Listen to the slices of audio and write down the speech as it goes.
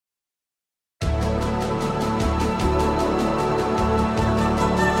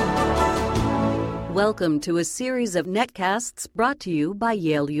Welcome to a series of netcasts brought to you by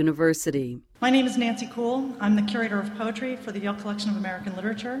Yale University. My name is Nancy Kuhl. I'm the curator of poetry for the Yale Collection of American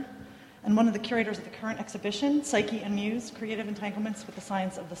Literature and one of the curators of the current exhibition, Psyche and Muse, Creative Entanglements with the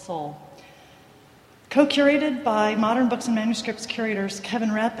Science of the Soul. Co-curated by Modern Books and Manuscripts curators Kevin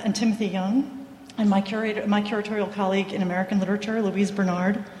Repp and Timothy Young, and my curatorial colleague in American Literature, Louise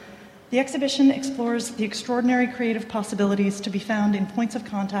Bernard, the exhibition explores the extraordinary creative possibilities to be found in points of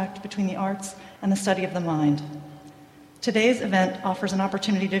contact between the arts and the study of the mind. Today's event offers an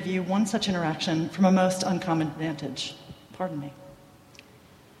opportunity to view one such interaction from a most uncommon vantage. Pardon me.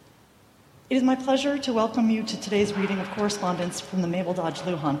 It is my pleasure to welcome you to today's reading of Correspondence from the Mabel Dodge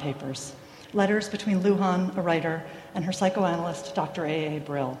Luhan Papers, letters between Luhan, a writer, and her psychoanalyst, Dr. A.A.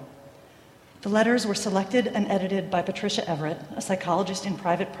 Brill. The letters were selected and edited by Patricia Everett, a psychologist in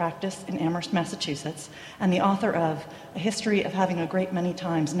private practice in Amherst, Massachusetts, and the author of A History of Having a Great Many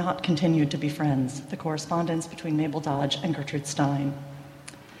Times Not Continued to Be Friends, the correspondence between Mabel Dodge and Gertrude Stein.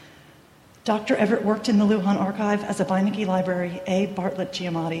 Dr. Everett worked in the Luhan Archive as a Beinecke Library A. Bartlett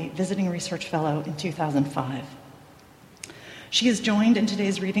Giamatti Visiting Research Fellow in 2005. She is joined in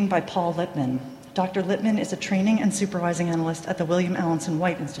today's reading by Paul Littman. Dr. Littman is a training and supervising analyst at the William Alanson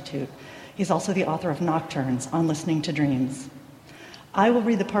White Institute. He's also the author of Nocturnes on Listening to Dreams. I will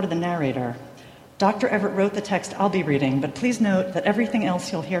read the part of the narrator. Dr. Everett wrote the text I'll be reading, but please note that everything else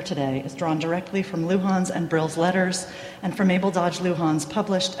you'll hear today is drawn directly from Luhan's and Brill's letters and from Mabel Dodge Luhan's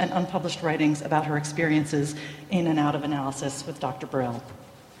published and unpublished writings about her experiences in and out of analysis with Dr. Brill.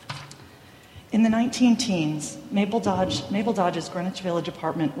 In the 19-teens, Mabel Dodge's Greenwich Village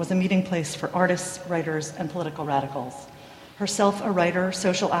apartment was a meeting place for artists, writers, and political radicals. Herself a writer,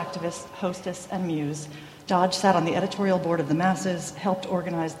 social activist, hostess, and muse, Dodge sat on the editorial board of The Masses, helped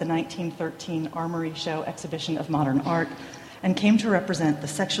organize the 1913 Armory Show exhibition of modern art, and came to represent the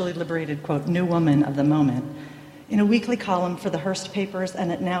sexually liberated, quote, new woman of the moment. In a weekly column for the Hearst papers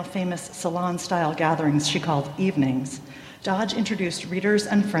and at now famous salon-style gatherings she called evenings, Dodge introduced readers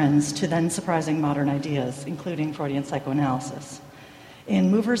and friends to then surprising modern ideas, including Freudian psychoanalysis.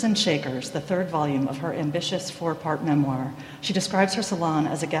 In Movers and Shakers, the third volume of her ambitious four-part memoir, she describes her salon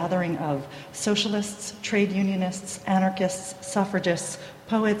as a gathering of socialists, trade unionists, anarchists, suffragists,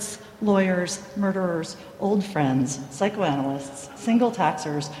 poets, lawyers, murderers, old friends, psychoanalysts, single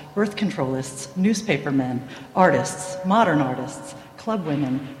taxers, birth controlists, newspapermen, artists, modern artists, club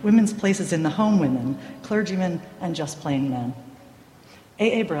women, women's places in the home women, clergymen, and just plain men.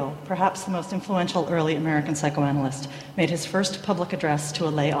 A.A. Brill, perhaps the most influential early American psychoanalyst, made his first public address to a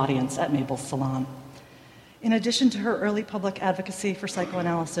lay audience at Mabel's salon. In addition to her early public advocacy for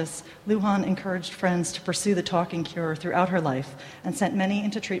psychoanalysis, Luhan encouraged friends to pursue the talking cure throughout her life and sent many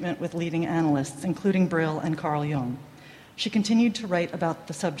into treatment with leading analysts, including Brill and Carl Jung. She continued to write about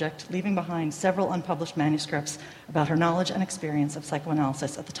the subject, leaving behind several unpublished manuscripts about her knowledge and experience of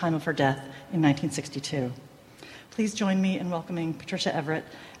psychoanalysis at the time of her death in 1962. Please join me in welcoming Patricia Everett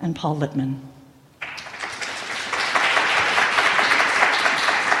and Paul Littman.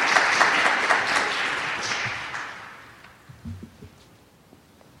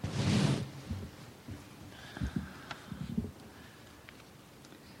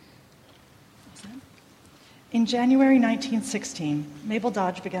 In January 1916, Mabel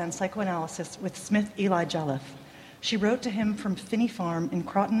Dodge began psychoanalysis with Smith Eli Jelliff. She wrote to him from Finney Farm in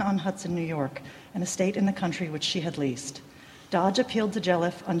Croton-on-Hudson, New York, an estate in the country which she had leased. Dodge appealed to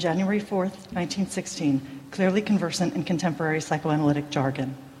Jelliff on January 4th, 1916, clearly conversant in contemporary psychoanalytic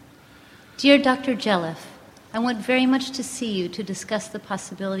jargon. Dear Dr. Jelliff, I want very much to see you to discuss the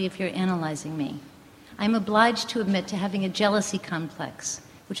possibility of your analyzing me. I am obliged to admit to having a jealousy complex,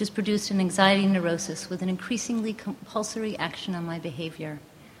 which has produced an anxiety neurosis with an increasingly compulsory action on my behavior.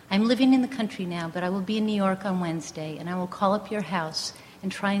 I'm living in the country now, but I will be in New York on Wednesday, and I will call up your house and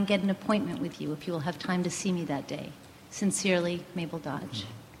try and get an appointment with you if you will have time to see me that day. Sincerely, Mabel Dodge.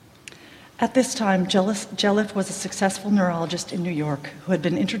 At this time, Jelliff was a successful neurologist in New York who had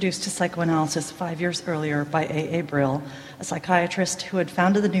been introduced to psychoanalysis 5 years earlier by A.A. Brill, a psychiatrist who had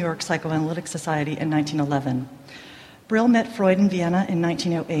founded the New York Psychoanalytic Society in 1911. Brill met Freud in Vienna in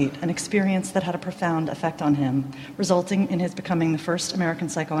 1908, an experience that had a profound effect on him, resulting in his becoming the first American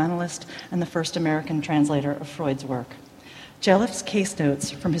psychoanalyst and the first American translator of Freud's work. Jelliff's case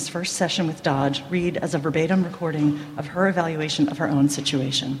notes from his first session with Dodge read as a verbatim recording of her evaluation of her own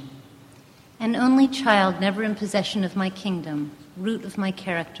situation. An only child never in possession of my kingdom, root of my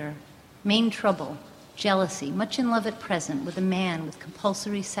character, main trouble, jealousy, much in love at present with a man with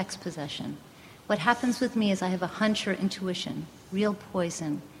compulsory sex possession. What happens with me is I have a hunch or intuition, real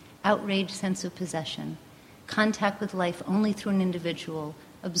poison, outraged sense of possession, contact with life only through an individual,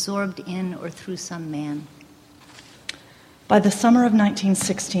 absorbed in or through some man. By the summer of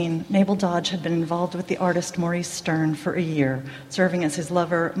 1916, Mabel Dodge had been involved with the artist Maurice Stern for a year, serving as his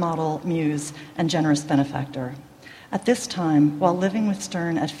lover, model, muse, and generous benefactor. At this time, while living with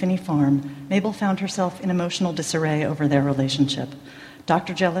Stern at Finney Farm, Mabel found herself in emotional disarray over their relationship.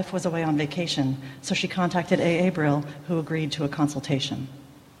 Dr. Jelliffe was away on vacation, so she contacted A.A. Brill, who agreed to a consultation.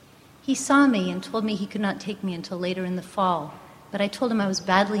 He saw me and told me he could not take me until later in the fall, but I told him I was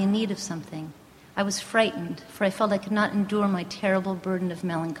badly in need of something. I was frightened, for I felt I could not endure my terrible burden of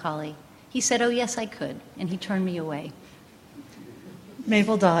melancholy. He said, "Oh, yes, I could," and he turned me away.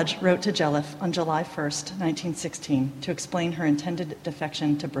 Mabel Dodge wrote to Jelliffe on July 1st, 1916, to explain her intended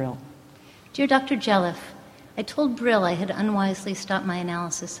defection to Brill. Dear Dr. Jelliffe, I told Brill I had unwisely stopped my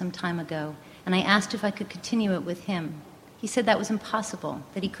analysis some time ago, and I asked if I could continue it with him. He said that was impossible,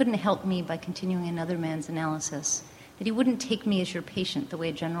 that he couldn't help me by continuing another man's analysis, that he wouldn't take me as your patient the way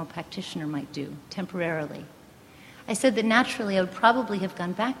a general practitioner might do, temporarily. I said that naturally I would probably have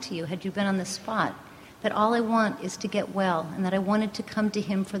gone back to you had you been on the spot, that all I want is to get well, and that I wanted to come to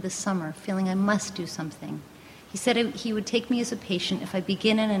him for the summer, feeling I must do something. He said he would take me as a patient if I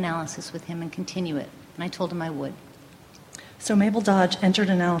begin an analysis with him and continue it, and I told him I would. So Mabel Dodge entered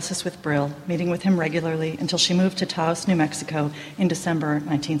analysis with Brill, meeting with him regularly until she moved to Taos, New Mexico in December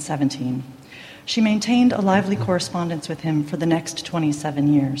 1917. She maintained a lively correspondence with him for the next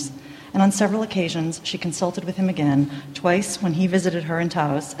 27 years, and on several occasions she consulted with him again, twice when he visited her in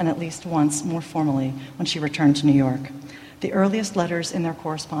Taos, and at least once more formally when she returned to New York. The earliest letters in their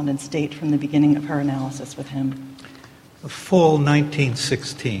correspondence date from the beginning of her analysis with him. Fall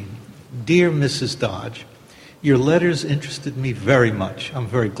 1916. Dear Mrs. Dodge, your letters interested me very much. I'm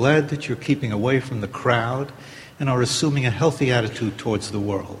very glad that you're keeping away from the crowd and are assuming a healthy attitude towards the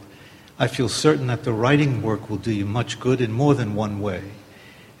world. I feel certain that the writing work will do you much good in more than one way.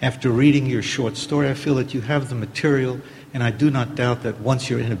 After reading your short story, I feel that you have the material, and I do not doubt that once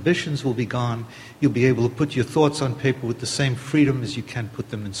your inhibitions will be gone, you'll be able to put your thoughts on paper with the same freedom as you can put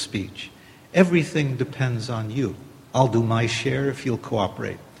them in speech. Everything depends on you. I'll do my share if you'll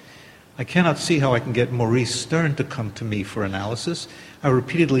cooperate. I cannot see how I can get Maurice Stern to come to me for analysis. I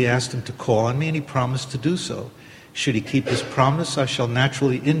repeatedly asked him to call on me, and he promised to do so. Should he keep his promise, I shall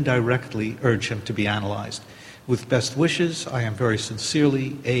naturally, indirectly urge him to be analyzed. With best wishes, I am very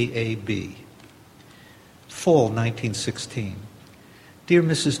sincerely, A.A.B. Fall 1916. Dear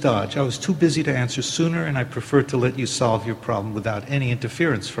Mrs. Dodge, I was too busy to answer sooner, and I prefer to let you solve your problem without any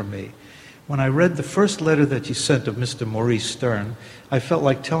interference from me. When I read the first letter that you sent of Mr. Maurice Stern, I felt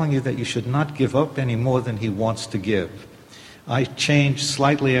like telling you that you should not give up any more than he wants to give. I changed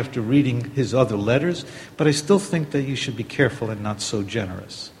slightly after reading his other letters, but I still think that you should be careful and not so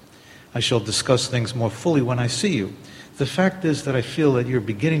generous. I shall discuss things more fully when I see you. The fact is that I feel that you're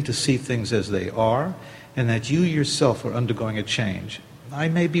beginning to see things as they are, and that you yourself are undergoing a change. I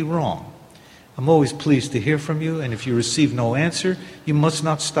may be wrong. I'm always pleased to hear from you, and if you receive no answer, you must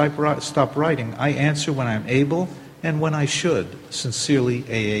not stop writing. I answer when I'm able and when I should. Sincerely,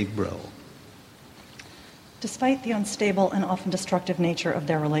 A.A. Brill. Despite the unstable and often destructive nature of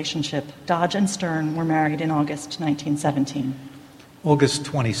their relationship, Dodge and Stern were married in August 1917. August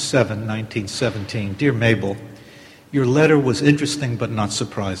 27, 1917. Dear Mabel, your letter was interesting but not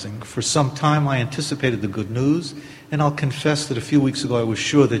surprising. For some time I anticipated the good news, and I'll confess that a few weeks ago I was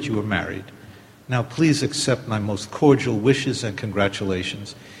sure that you were married. Now please accept my most cordial wishes and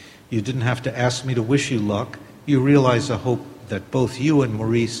congratulations. You didn't have to ask me to wish you luck. You realize, I hope, that both you and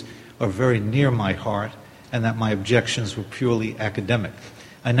Maurice are very near my heart, and that my objections were purely academic.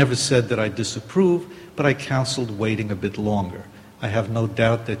 I never said that I disapprove, but I counseled waiting a bit longer. I have no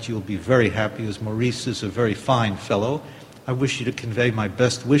doubt that you'll be very happy, as Maurice is a very fine fellow. I wish you to convey my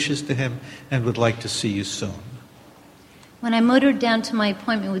best wishes to him and would like to see you soon. When I motored down to my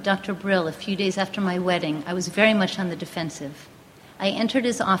appointment with Dr. Brill a few days after my wedding, I was very much on the defensive. I entered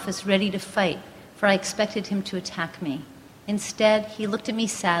his office ready to fight, for I expected him to attack me. Instead, he looked at me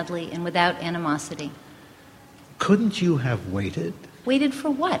sadly and without animosity. Couldn't you have waited? Waited for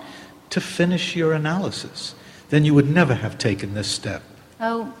what? To finish your analysis. Then you would never have taken this step.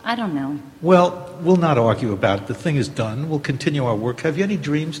 Oh, I don't know. Well, we'll not argue about it. The thing is done. We'll continue our work. Have you any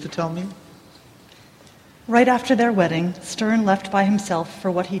dreams to tell me? Right after their wedding, Stern left by himself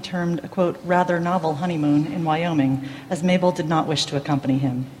for what he termed a, quote, rather novel honeymoon in Wyoming, as Mabel did not wish to accompany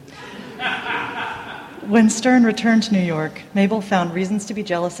him. When Stern returned to New York, Mabel found reasons to be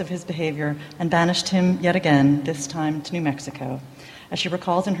jealous of his behavior and banished him yet again, this time to New Mexico. As she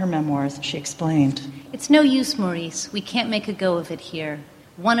recalls in her memoirs, she explained, "It's no use, Maurice. We can't make a go of it here.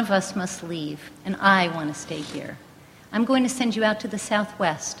 One of us must leave, and I want to stay here. I'm going to send you out to the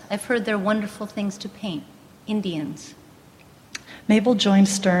Southwest. I've heard there are wonderful things to paint. Indians. Mabel joined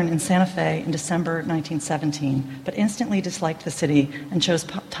Stern in Santa Fe in December 1917, but instantly disliked the city and chose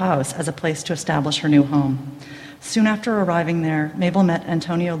Taos as a place to establish her new home. Soon after arriving there, Mabel met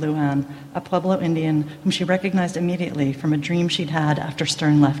Antonio Luhan, a Pueblo Indian whom she recognized immediately from a dream she'd had after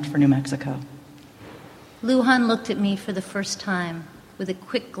Stern left for New Mexico. Luhan looked at me for the first time with a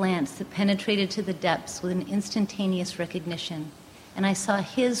quick glance that penetrated to the depths with an instantaneous recognition, and I saw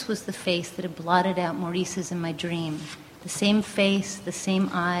his was the face that had blotted out Maurice's in my dream. The same face, the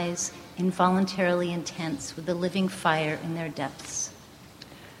same eyes, involuntarily intense, with the living fire in their depths.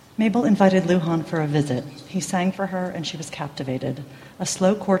 Mabel invited Luhan for a visit. He sang for her, and she was captivated. A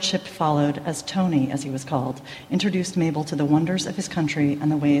slow courtship followed as Tony, as he was called, introduced Mabel to the wonders of his country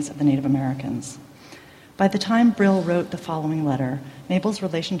and the ways of the Native Americans. By the time Brill wrote the following letter, Mabel's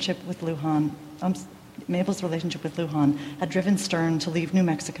relationship with Luhan had driven Stern to leave New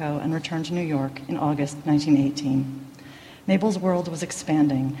Mexico and return to New York in August 1918. Mabel's world was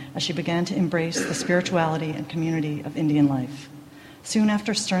expanding as she began to embrace the spirituality and community of Indian life. Soon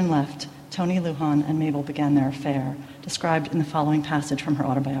after Stern left, Tony Luhan and Mabel began their affair, described in the following passage from her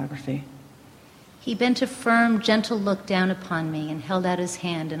autobiography. He bent a firm, gentle look down upon me and held out his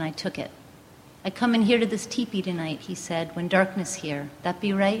hand, and I took it. I come in here to this teepee tonight, he said, when darkness here. That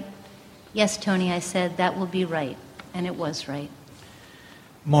be right? Yes, Tony, I said, that will be right. And it was right.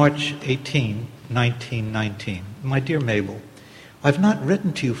 March 18, 1919. My dear Mabel, I've not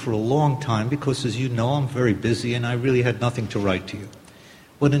written to you for a long time because, as you know, I'm very busy and I really had nothing to write to you.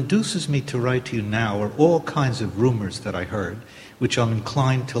 What induces me to write to you now are all kinds of rumors that I heard, which I'm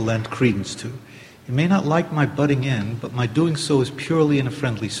inclined to lend credence to. You may not like my butting in, but my doing so is purely in a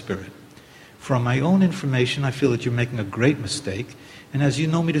friendly spirit. From my own information, I feel that you're making a great mistake, and as you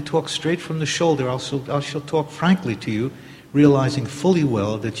know me to talk straight from the shoulder, I shall talk frankly to you, realizing fully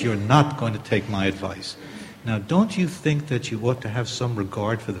well that you're not going to take my advice. Now, don't you think that you ought to have some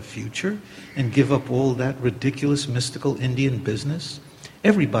regard for the future and give up all that ridiculous mystical Indian business?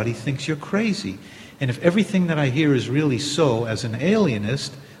 Everybody thinks you're crazy, and if everything that I hear is really so, as an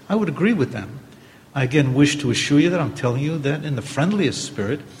alienist, I would agree with them. I again wish to assure you that I'm telling you that in the friendliest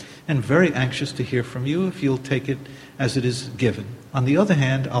spirit, and very anxious to hear from you if you'll take it as it is given. On the other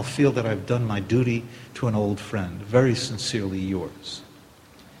hand, I'll feel that I've done my duty to an old friend. Very sincerely yours.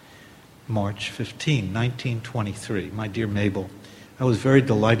 March 15, 1923. My dear Mabel, I was very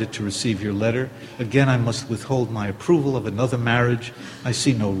delighted to receive your letter. Again, I must withhold my approval of another marriage. I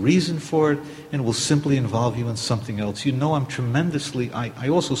see no reason for it and will simply involve you in something else. You know I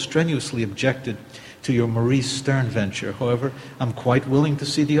also strenuously objected to your Maurice Stern venture. However, I'm quite willing to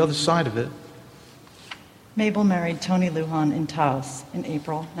see the other side of it. Mabel married Tony Luhan in Taos in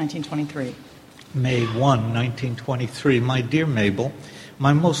April 1923. May 1, 1923. My dear Mabel,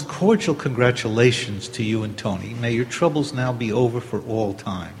 my most cordial congratulations to you and Tony. May your troubles now be over for all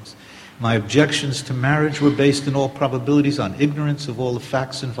times. My objections to marriage were based in all probabilities on ignorance of all the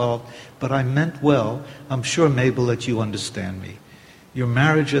facts involved, but I meant well. I'm sure, Mabel, that you understand me. Your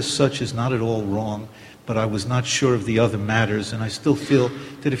marriage as such is not at all wrong, but I was not sure of the other matters, and I still feel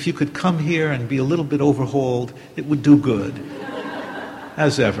that if you could come here and be a little bit overhauled, it would do good.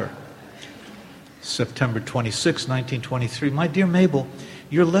 As ever. September 26, 1923. My dear Mabel,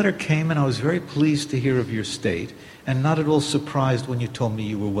 your letter came and I was very pleased to hear of your state, and not at all surprised when you told me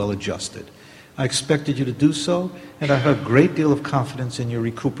you were well adjusted. I expected you to do so, and I have a great deal of confidence in your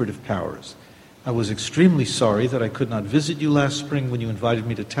recuperative powers. I was extremely sorry that I could not visit you last spring when you invited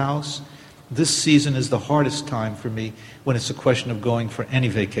me to Taos. This season is the hardest time for me when it's a question of going for any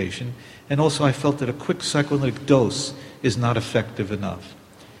vacation, and also I felt that a quick psychoanalytic dose is not effective enough.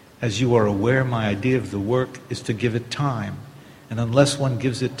 As you are aware, my idea of the work is to give it time, and unless one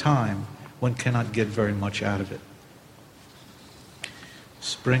gives it time, one cannot get very much out of it.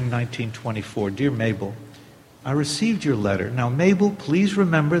 Spring 1924. Dear Mabel, I received your letter. Now, Mabel, please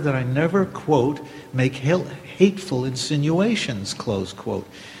remember that I never, quote, make hateful insinuations, close quote.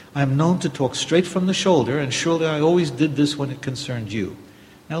 I am known to talk straight from the shoulder, and surely I always did this when it concerned you.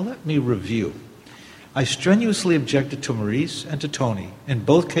 Now, let me review. I strenuously objected to Maurice and to Tony. In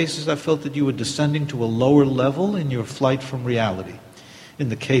both cases, I felt that you were descending to a lower level in your flight from reality. In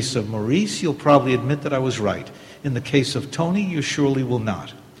the case of Maurice, you'll probably admit that I was right. In the case of Tony, you surely will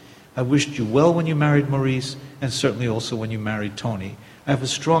not. I wished you well when you married Maurice, and certainly also when you married Tony. I have a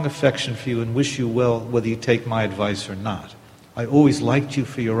strong affection for you and wish you well whether you take my advice or not. I always liked you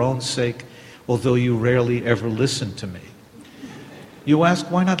for your own sake, although you rarely ever listened to me. You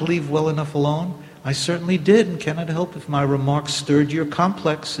ask, why not leave well enough alone? I certainly did, and cannot help if my remarks stirred your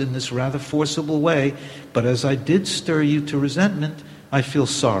complex in this rather forcible way, but as I did stir you to resentment, I feel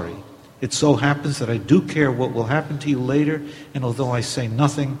sorry. It so happens that I do care what will happen to you later, and although I say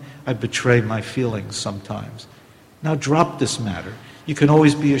nothing, I betray my feelings sometimes. Now drop this matter. You can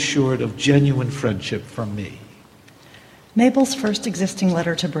always be assured of genuine friendship from me. Mabel's first existing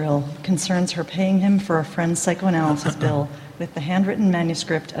letter to Brill concerns her paying him for a friend's psychoanalysis bill with the handwritten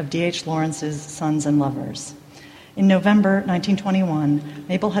manuscript of D.H. Lawrence's Sons and Lovers. In November 1921,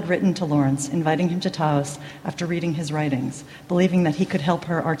 Mabel had written to Lawrence, inviting him to Taos after reading his writings, believing that he could help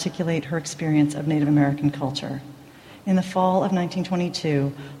her articulate her experience of Native American culture. In the fall of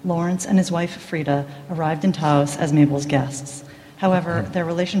 1922, Lawrence and his wife Frida arrived in Taos as Mabel's guests. However, their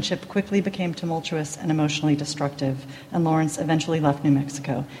relationship quickly became tumultuous and emotionally destructive, and Lawrence eventually left New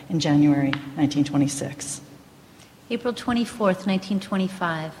Mexico in January 1926. April 24th,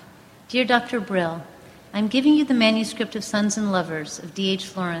 1925. Dear Dr. Brill, I'm giving you the manuscript of Sons and Lovers of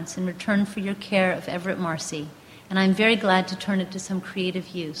D.H. Lawrence in return for your care of Everett Marcy, and I'm very glad to turn it to some creative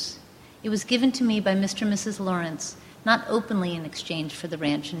use. It was given to me by Mr. and Mrs. Lawrence, not openly in exchange for the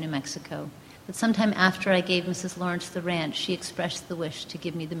ranch in New Mexico, but sometime after I gave Mrs. Lawrence the ranch, she expressed the wish to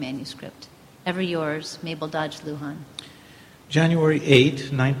give me the manuscript. Ever yours, Mabel Dodge Luhan. January 8,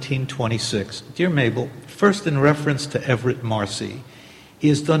 1926. Dear Mabel, first in reference to Everett Marcy, he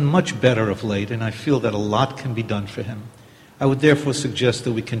has done much better of late, and I feel that a lot can be done for him. I would therefore suggest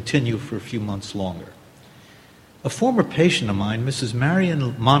that we continue for a few months longer. A former patient of mine, Mrs.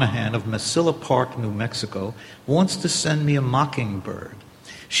 Marion Monahan of Mesilla Park, New Mexico, wants to send me a mockingbird.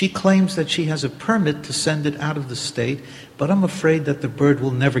 She claims that she has a permit to send it out of the state, but I'm afraid that the bird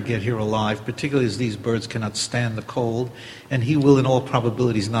will never get here alive, particularly as these birds cannot stand the cold, and he will in all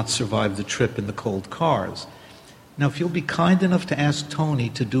probabilities not survive the trip in the cold cars. Now, if you'll be kind enough to ask Tony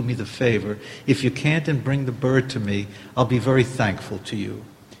to do me the favor, if you can't and bring the bird to me, I'll be very thankful to you.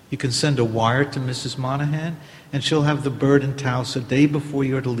 You can send a wire to Mrs. Monahan, and she'll have the bird in Taos a day before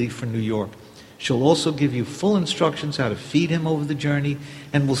you're to leave for New York. She'll also give you full instructions how to feed him over the journey,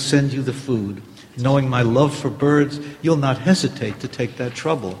 and will send you the food. Knowing my love for birds, you'll not hesitate to take that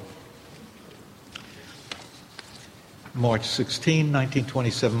trouble. March 16,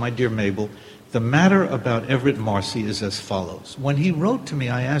 1927. My dear Mabel, the matter about Everett Marcy is as follows. When he wrote to me,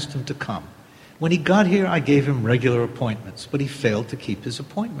 I asked him to come. When he got here, I gave him regular appointments, but he failed to keep his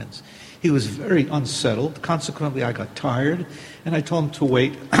appointments. He was very unsettled. Consequently, I got tired, and I told him to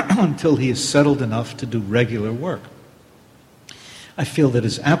wait until he is settled enough to do regular work. I feel that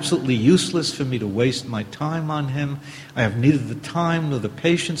it's absolutely useless for me to waste my time on him. I have neither the time nor the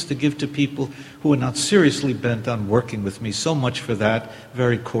patience to give to people who are not seriously bent on working with me. So much for that.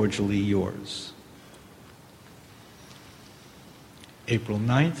 Very cordially yours. April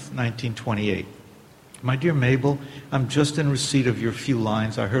 9th, 1928. My dear Mabel, I'm just in receipt of your few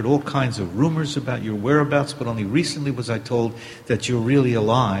lines. I heard all kinds of rumors about your whereabouts, but only recently was I told that you're really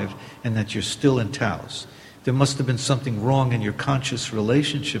alive and that you're still in Taos. There must have been something wrong in your conscious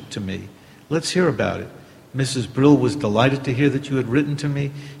relationship to me. Let's hear about it. Mrs. Brill was delighted to hear that you had written to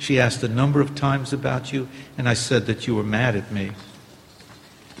me. She asked a number of times about you, and I said that you were mad at me.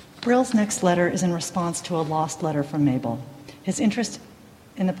 Brill's next letter is in response to a lost letter from Mabel. His interest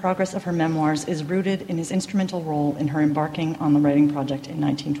in the progress of her memoirs is rooted in his instrumental role in her embarking on the writing project in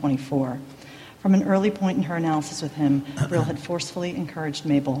 1924. From an early point in her analysis with him, Brill had forcefully encouraged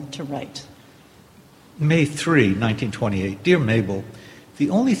Mabel to write. May 3, 1928. Dear Mabel, the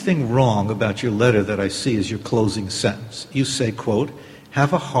only thing wrong about your letter that I see is your closing sentence. You say, quote,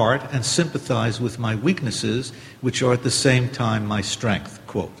 have a heart and sympathize with my weaknesses, which are at the same time my strength,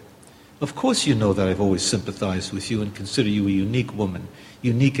 quote. Of course you know that I've always sympathized with you and consider you a unique woman,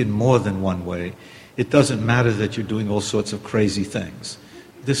 unique in more than one way. It doesn't matter that you're doing all sorts of crazy things.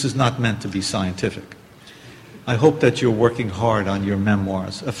 This is not meant to be scientific. I hope that you're working hard on your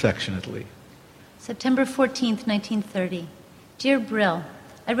memoirs. Affectionately. September 14th, 1930. Dear Brill,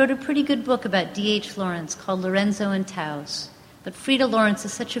 I wrote a pretty good book about D.H. Lawrence called Lorenzo and Taos, but Frida Lawrence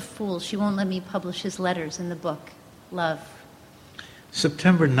is such a fool she won't let me publish his letters in the book. Love.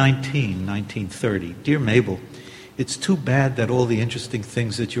 September 19, 1930. Dear Mabel, it's too bad that all the interesting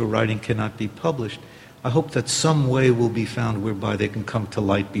things that you're writing cannot be published. I hope that some way will be found whereby they can come to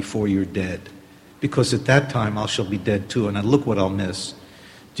light before you're dead. Because at that time I shall be dead too, and look what I'll miss.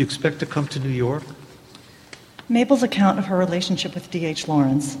 Do you expect to come to New York? Mabel's account of her relationship with D.H.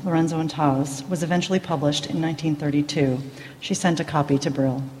 Lawrence, Lorenzo and Taos, was eventually published in 1932. She sent a copy to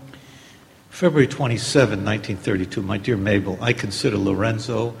Brill. February 27, 1932. My dear Mabel, I consider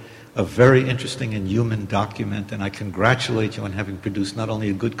Lorenzo a very interesting and human document, and I congratulate you on having produced not only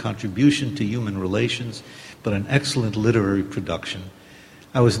a good contribution to human relations, but an excellent literary production.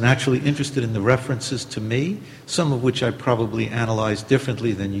 I was naturally interested in the references to me, some of which I probably analyzed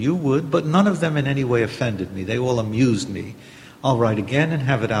differently than you would, but none of them in any way offended me. They all amused me. I'll write again and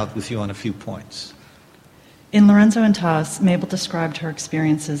have it out with you on a few points. In Lorenzo and Taos, Mabel described her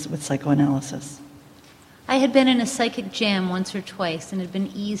experiences with psychoanalysis. I had been in a psychic jam once or twice and had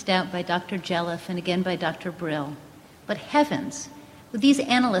been eased out by Dr. Jelliffe and again by Dr. Brill. But heavens, with these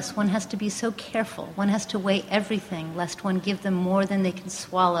analysts, one has to be so careful. One has to weigh everything, lest one give them more than they can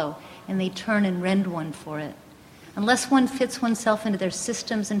swallow, and they turn and rend one for it. Unless one fits oneself into their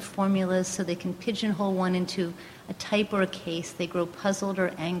systems and formulas so they can pigeonhole one into a type or a case, they grow puzzled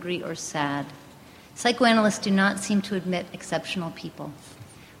or angry or sad. Psychoanalysts do not seem to admit exceptional people.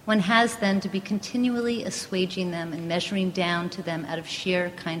 One has, then, to be continually assuaging them and measuring down to them out of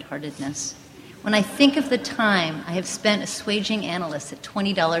sheer kind-heartedness. When I think of the time I have spent assuaging analysts at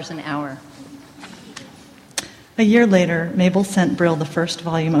 $20 an hour. A year later, Mabel sent Brill the first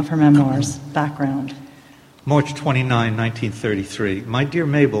volume of her memoirs, Background. March 29, 1933. My dear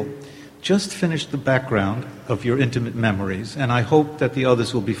Mabel, just finished the background of your intimate memories, and I hope that the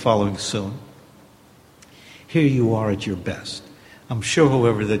others will be following soon. Here you are at your best. I'm sure,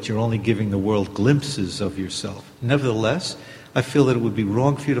 however, that you're only giving the world glimpses of yourself. Nevertheless, I feel that it would be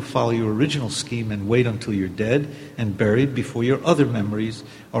wrong for you to follow your original scheme and wait until you're dead and buried before your other memories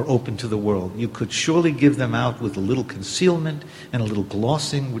are open to the world. You could surely give them out with a little concealment and a little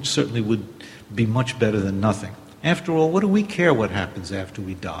glossing, which certainly would be much better than nothing. After all, what do we care what happens after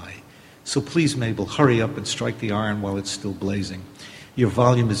we die? So please, Mabel, hurry up and strike the iron while it's still blazing. Your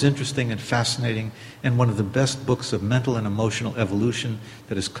volume is interesting and fascinating and one of the best books of mental and emotional evolution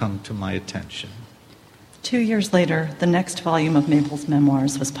that has come to my attention. 2 years later, the next volume of Mabel's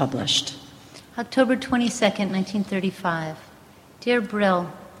memoirs was published. October 22nd, 1935. Dear Brill,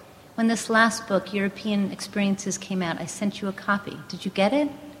 when this last book, European Experiences, came out, I sent you a copy. Did you get it?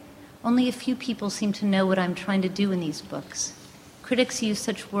 Only a few people seem to know what I'm trying to do in these books. Critics use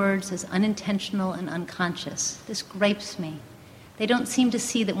such words as unintentional and unconscious. This gripes me. They don't seem to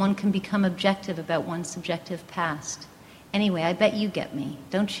see that one can become objective about one's subjective past. Anyway, I bet you get me,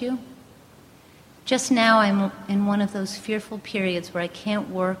 don't you? Just now I'm in one of those fearful periods where I can't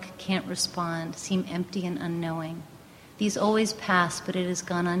work, can't respond, seem empty and unknowing. These always pass, but it has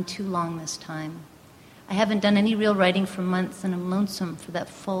gone on too long this time. I haven't done any real writing for months, and I'm lonesome for that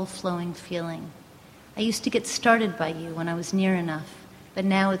full, flowing feeling. I used to get started by you when I was near enough, but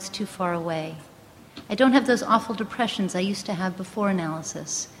now it's too far away. I don't have those awful depressions I used to have before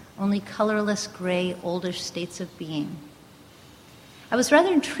analysis, only colorless, gray, oldish states of being. I was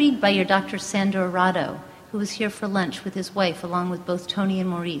rather intrigued by your Dr. Sandor Rado, who was here for lunch with his wife, along with both Tony and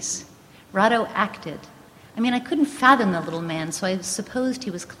Maurice. Rado acted. I couldn't fathom the little man, so I supposed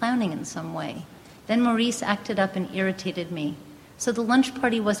he was clowning in some way. Then Maurice acted up and irritated me. So the lunch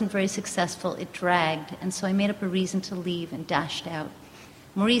party wasn't very successful, it dragged, and so I made up a reason to leave and dashed out.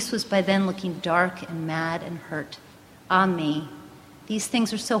 Maurice was by then looking dark and mad and hurt. Ah, me. These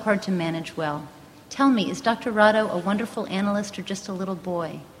things are so hard to manage well. Tell me, is Dr. Rado a wonderful analyst or just a little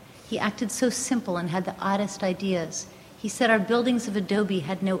boy? He acted so simple and had the oddest ideas. He said our buildings of adobe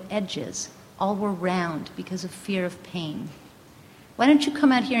had no edges. All were round because of fear of pain. Why don't you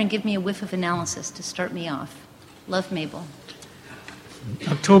come out here and give me a whiff of analysis to start me off? Love, Mabel.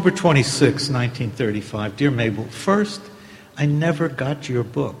 October 26, 1935. Dear Mabel, first, I never got your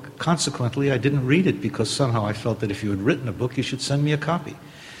book. Consequently, I didn't read it because somehow I felt that if you had written a book, you should send me a copy.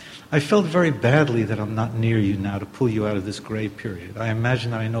 I felt very badly that I'm not near you now to pull you out of this gray period. I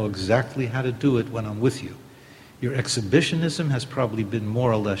imagine that I know exactly how to do it when I'm with you. Your exhibitionism has probably been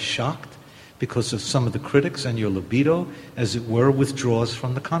more or less shocked because of some of the critics, and your libido, as it were, withdraws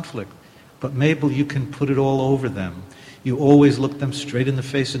from the conflict. But Mabel, you can put it all over them. You always look them straight in the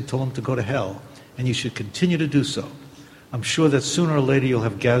face and tell them to go to hell, and you should continue to do so. I'm sure that sooner or later you'll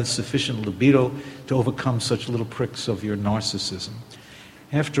have gathered sufficient libido to overcome such little pricks of your narcissism.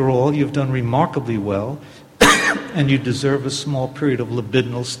 After all, you've done remarkably well, and you deserve a small period of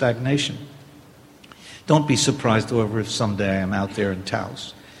libidinal stagnation. Don't be surprised, however, if someday I am out there in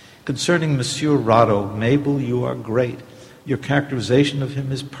Taos. Concerning Monsieur Rado, Mabel, you are great. Your characterization of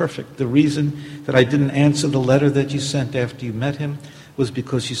him is perfect. The reason that I didn't answer the letter that you sent after you met him was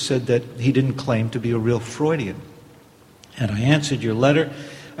because you said that he didn't claim to be a real Freudian. Had I answered your letter,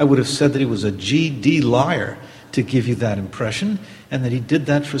 I would have said that he was a GD liar to give you that impression, and that he did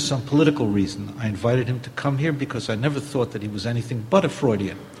that for some political reason. I invited him to come here because I never thought that he was anything but a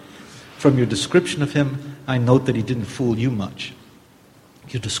Freudian. From your description of him, I note that he didn't fool you much.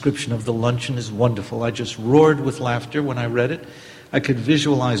 Your description of the luncheon is wonderful. I just roared with laughter when I read it. I could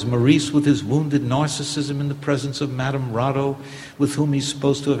visualize Maurice with his wounded narcissism in the presence of Madame Rado, with whom he's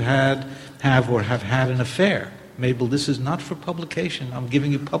supposed to have had an affair. Mabel, this is not for publication. I'm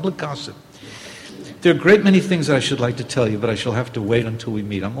giving you public gossip. There are a great many things I should like to tell you, but I shall have to wait until we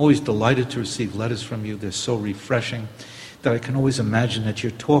meet. I'm always delighted to receive letters from you. They're so refreshing that I can always imagine that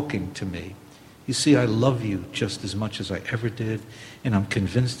you're talking to me. You see, I love you just as much as I ever did, and I'm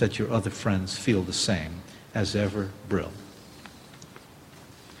convinced that your other friends feel the same. As ever, Brill.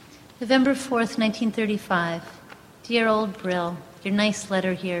 November 4th, 1935. Dear old Brill, your nice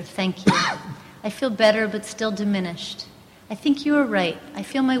letter here, thank you. I feel better but still diminished. I think you are right. I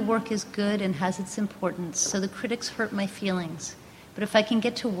feel my work is good and has its importance, so the critics hurt my feelings. But if I can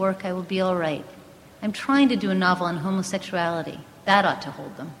get to work, I will be all right. I'm trying to do a novel on homosexuality. That ought to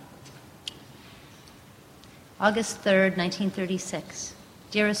hold them. August 3rd, 1936.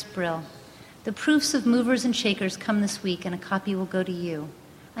 Dearest Brill, the proofs of Movers and Shakers come this week, and a copy will go to you.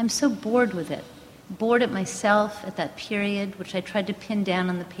 I'm so bored with it. Bored at myself, at that period, which I tried to pin down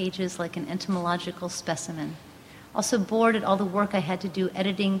on the pages like an entomological specimen. Also bored at all the work I had to do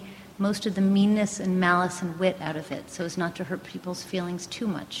editing most of the meanness and malice and wit out of it so as not to hurt people's feelings too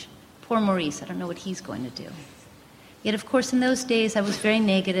much. Poor Maurice, I don't know what he's going to do. Yet, of course, in those days I was very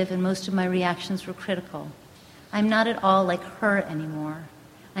negative and most of my reactions were critical. I'm not at all like her anymore.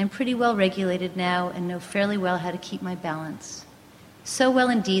 I'm pretty well regulated now and know fairly well how to keep my balance. So well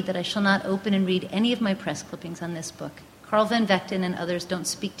indeed that I shall not open and read any of my press clippings on this book. Carl Van Vechten and others don't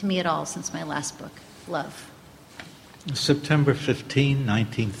speak to me at all since my last book. Love. September 15,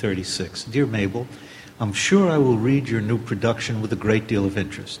 1936. Dear Mabel, I'm sure I will read your new production with a great deal of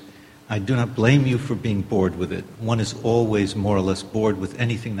interest. I do not blame you for being bored with it. One is always more or less bored with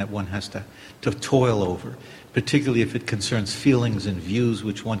anything that one has to toil over, particularly if it concerns feelings and views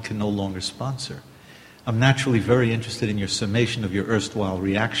which one can no longer sponsor. I'm naturally very interested in your summation of your erstwhile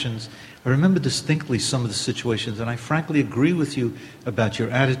reactions. I remember distinctly some of the situations, and I frankly agree with you about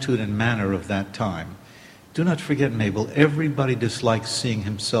your attitude and manner of that time. Do not forget, Mabel, everybody dislikes seeing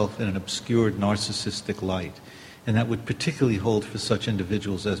himself in an obscured narcissistic light, and that would particularly hold for such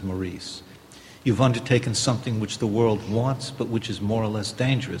individuals as Maurice. You've undertaken something which the world wants, but which is more or less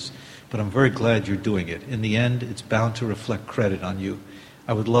dangerous, but I'm very glad you're doing it. In the end, it's bound to reflect credit on you.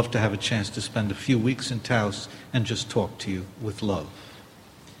 I would love to have a chance to spend a few weeks in Taos and just talk to you with love.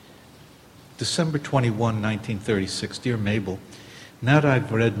 December 21, 1936. Dear Mabel, now that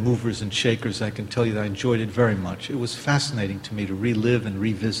I've read Movers and Shakers, I can tell you that I enjoyed it very much. It was fascinating to me to relive and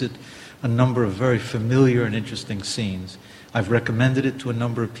revisit a number of very familiar and interesting scenes. I've recommended it to a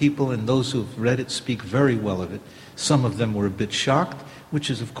number of people, and those who have read it speak very well of it. Some of them were a bit shocked,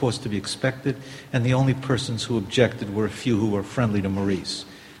 which is of course to be expected, and the only persons who objected were a few who were friendly to Maurice.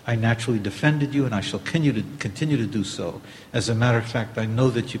 I naturally defended you, and I shall continue to do so. As a matter of fact, I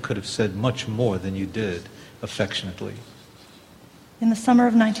know that you could have said much more than you did. Affectionately. In the summer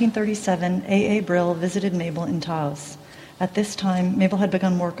of 1937, A.A. Brill visited Mabel in Taos. At this time, Mabel had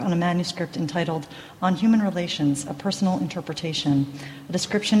begun work on a manuscript entitled On Human Relations, A Personal Interpretation, a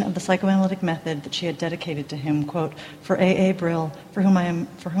description of the psychoanalytic method that she had dedicated to him, quote, for A.A. Brill,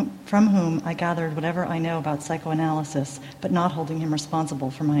 from whom I gathered whatever I know about psychoanalysis, but not holding him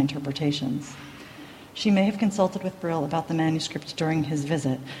responsible for my interpretations. She may have consulted with Brill about the manuscript during his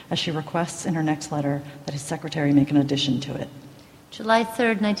visit, as she requests in her next letter that his secretary make an addition to it. July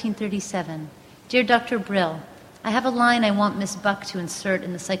 3rd, 1937. Dear Dr. Brill, I have a line I want Miss Buck to insert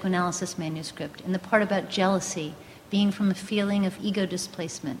in the psychoanalysis manuscript, in the part about jealousy being from a feeling of ego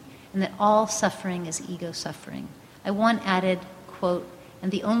displacement, and that all suffering is ego suffering. I want added, quote,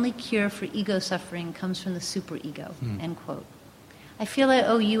 and the only cure for ego suffering comes from the superego, end quote. I feel I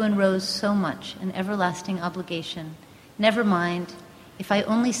owe you and Rose so much, an everlasting obligation. Never mind. If I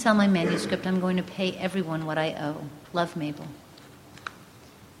only sell my manuscript, I'm going to pay everyone what I owe. Love, Mabel.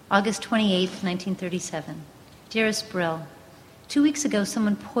 August 28th, 1937. Dearest Brill, 2 weeks ago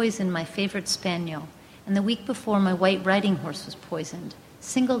someone poisoned my favorite spaniel, and the week before my white riding horse was poisoned,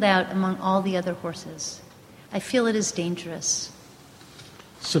 singled out among all the other horses. I feel it is dangerous.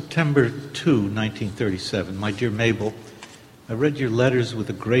 September 2, 1937. My dear Mabel, I read your letters with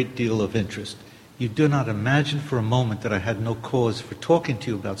a great deal of interest. You do not imagine for a moment that I had no cause for talking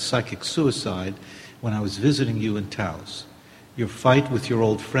to you about psychic suicide when I was visiting you in Taos. Your fight with your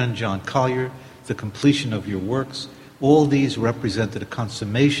old friend John Collier, the completion of your works, all these represented a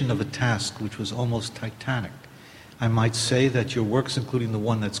consummation of a task which was almost titanic. I might say that your works, including the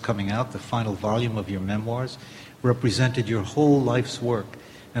one that's coming out, the final volume of your memoirs, represented your whole life's work,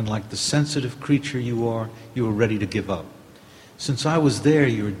 and like the sensitive creature you were ready to give up. Since I was there,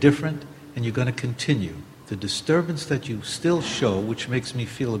 you're different, and you're going to continue. The disturbance that you still show, which makes me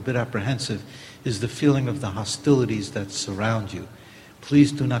feel a bit apprehensive, is the feeling of the hostilities that surround you.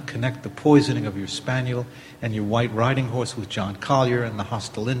 Please do not connect the poisoning of your spaniel and your white riding horse with John Collier and the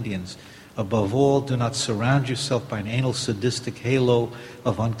hostile Indians. Above all, do not surround yourself by an anal sadistic halo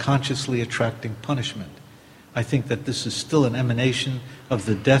of unconsciously attracting punishment. I think that this is still an emanation of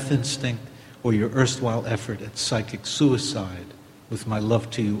the death instinct or your erstwhile effort at psychic suicide. With my love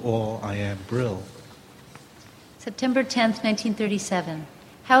to you all, I am Brill. September 10th, 1937.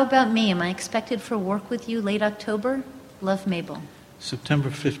 How about me? Am I expected for work with you late October? Love, Mabel. September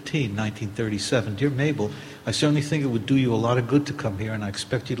 15, 1937. Dear Mabel, I certainly think it would do you a lot of good to come here, and I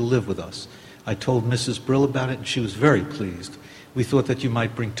expect you to live with us. I told Mrs. Brill about it, and she was very pleased. We thought that you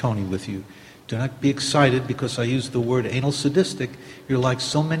might bring Tony with you. Do not be excited because I used the word anal sadistic. You're like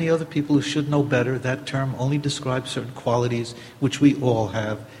so many other people who should know better. That term only describes certain qualities which we all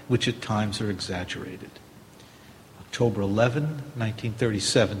have, which at times are exaggerated. October 11,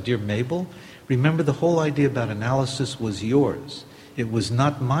 1937. Dear Mabel, remember the whole idea about analysis was yours. It was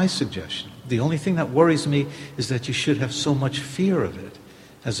not my suggestion. The only thing that worries me is that you should have so much fear of it.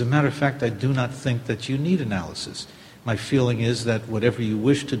 As a matter of fact, I do not think that you need analysis. My feeling is that whatever you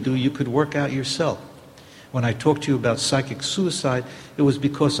wish to do, you could work out yourself. When I talked to you about psychic suicide, it was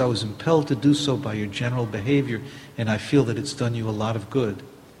because I was impelled to do so by your general behavior, and I feel that it's done you a lot of good.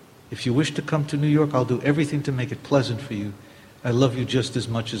 If you wish to come to New York, I'll do everything to make it pleasant for you. I love you just as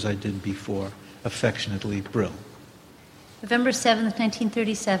much as I did before. Affectionately, Brill. November 7th,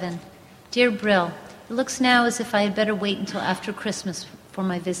 1937. Dear Brill, it looks now as if I had better wait until after Christmas for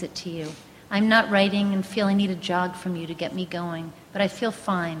my visit to you. I'm not writing and feel I need a jog from you to get me going, but I feel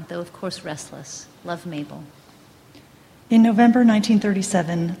fine, though of course restless. Love, Mabel. In November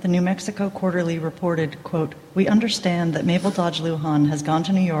 1937, the New Mexico Quarterly reported, quote, "We understand that Mabel Dodge Luhan has gone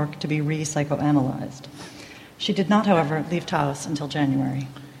to New York to be re-psychoanalyzed." She did not, however, leave Taos until January.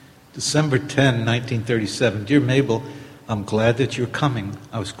 December 10, 1937. Dear Mabel, I'm glad that you're coming.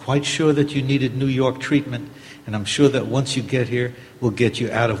 I was quite sure that you needed New York treatment, and I'm sure that once you get here, we'll get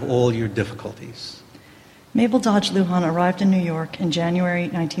you out of all your difficulties. Mabel Dodge Luhan arrived in New York in January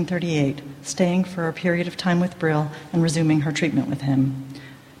 1938, staying for a period of time with Brill and resuming her treatment with him.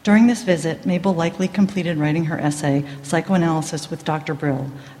 During this visit, Mabel likely completed writing her essay, Psychoanalysis with Dr. Brill,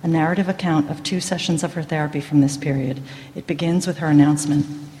 a narrative account of 2 sessions of her therapy from this period. It begins with her announcement.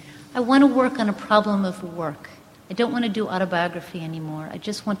 I want to work on a problem of work. I don't want to do autobiography anymore. I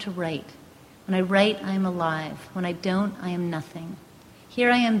just want to write. When I write, I am alive. When I don't, I am nothing. Here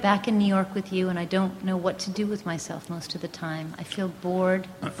I am back in New York with you, and I don't know what to do with myself most of the time. I feel bored,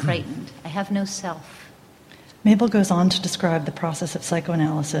 frightened. I have no self. Mabel goes on to describe the process of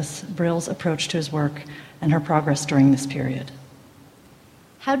psychoanalysis, Brill's approach to his work, and her progress during this period.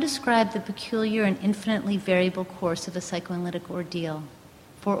 How describe the peculiar and infinitely variable course of a psychoanalytic ordeal?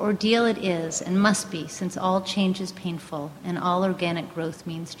 For ordeal it is, and must be, since all change is painful, and all organic growth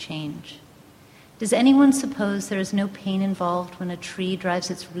means change. Does anyone suppose there is no pain involved when a tree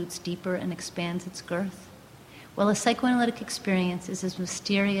drives its roots deeper and expands its girth? Well, a psychoanalytic experience is as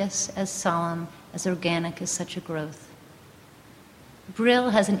mysterious, as solemn, as organic as such a growth. Brill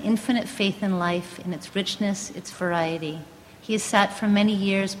has an infinite faith in life, in its richness, its variety. He has sat for many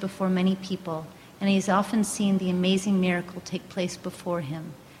years before many people, and he has often seen the amazing miracle take place before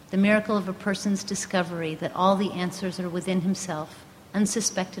him, the miracle of a person's discovery that all the answers are within himself,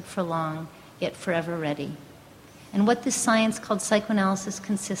 unsuspected for long, yet forever ready. And what this science called psychoanalysis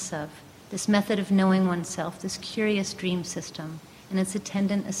consists of, this method of knowing oneself, this curious dream system, and its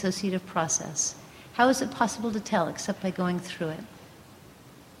attendant associative process, how is it possible to tell except by going through it?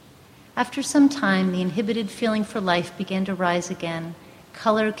 After some time, the inhibited feeling for life began to rise again.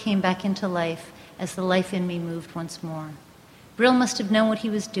 Color came back into life as the life in me moved once more. Brill must have known what he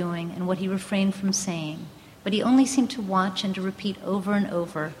was doing and what he refrained from saying, but he only seemed to watch and to repeat over and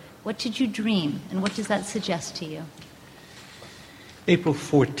over, "What did you dream, and what does that suggest to you?" April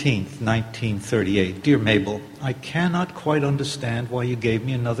 14th, 1938. Dear Mabel, I cannot quite understand why you gave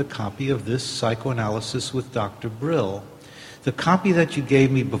me another copy of this Psychoanalysis with Dr. Brill. The copy that you gave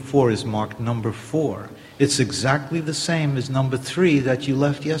me before is marked number 4. It's exactly the same as number 3 that you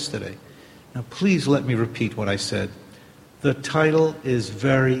left yesterday. Now please let me repeat what I said. The title is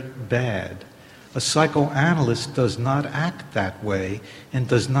very bad. A psychoanalyst does not act that way and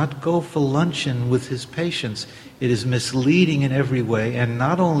does not go for luncheon with his patients. It is misleading in every way, and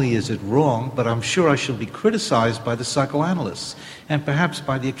not only is it wrong, but I'm sure I shall be criticized by the psychoanalysts and perhaps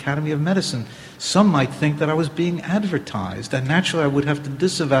by the Academy of Medicine. Some might think that I was being advertised, and naturally I would have to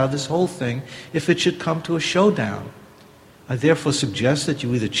disavow this whole thing if it should come to a showdown. I therefore suggest that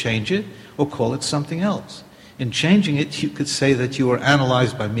you either change it or call it something else. In changing it, you could say that you were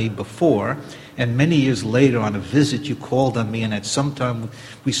analyzed by me before, and many years later on a visit you called on me, and at some time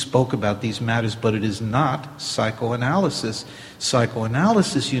we spoke about these matters, but it is not psychoanalysis.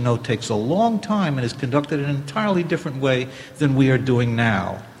 Psychoanalysis, you know, takes a long time and is conducted in an entirely different way than we are doing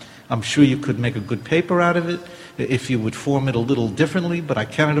now. I'm sure you could make a good paper out of it if you would form it a little differently, but I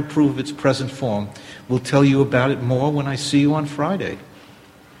cannot approve of its present form. We'll tell you about it more when I see you on Friday.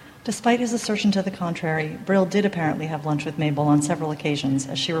 Despite his assertion to the contrary, Brill did apparently have lunch with Mabel on several occasions,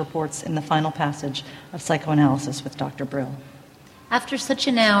 as she reports in the final passage of Psychoanalysis with Dr. Brill. After such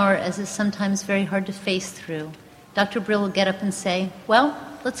an hour as is sometimes very hard to face through, Dr. Brill would get up and say, "Well,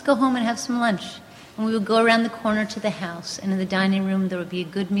 let's go home and have some lunch." And we would go around the corner to the house, and in the dining room there would be a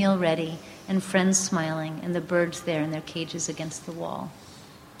good meal ready, and friends smiling, and the birds there in their cages against the wall.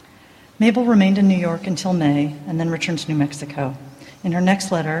 Mabel remained in New York until May, and then returned to New Mexico. In her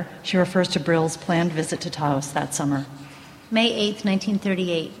next letter, she refers to Brill's planned visit to Taos that summer. May 8,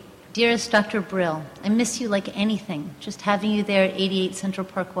 1938. Dearest Dr. Brill, I miss you like anything, just having you there at 88 Central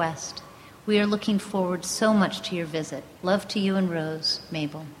Park West. We are looking forward so much to your visit. Love to you and Rose,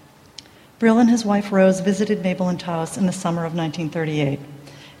 Mabel. Brill and his wife Rose visited Mabel in Taos in the summer of 1938.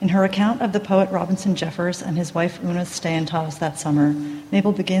 In her account of the poet Robinson Jeffers and his wife Una's stay in Taos that summer,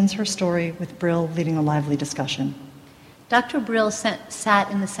 Mabel begins her story with Brill leading a lively discussion. Dr. Brill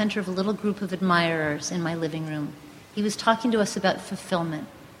sat in the center of a little group of admirers in my living room. He was talking to us about fulfillment.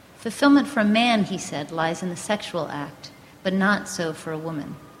 Fulfillment for a man, he said, lies in the sexual act, but not so for a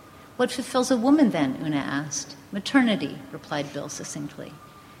woman. What fulfills a woman then, Una asked. Maternity, replied Bill succinctly.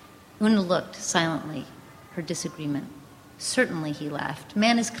 Una looked silently, her disagreement. Certainly, he laughed.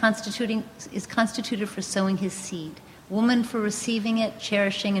 Man is constituted for sowing his seed, woman for receiving it,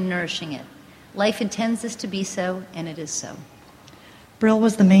 cherishing, and nourishing it. Life intends this to be so, and it is so. Brill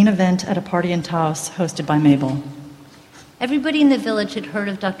was the main event at a party in Taos hosted by Mabel. Everybody in the village had heard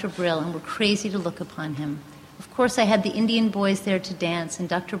of Dr. Brill and were crazy to look upon him. Of course, I had the Indian boys there to dance, and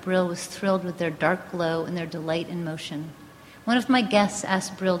Dr. Brill was thrilled with their dark glow and their delight in motion. One of my guests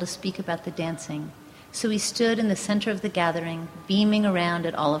asked Brill to speak about the dancing, so he stood in the center of the gathering, beaming around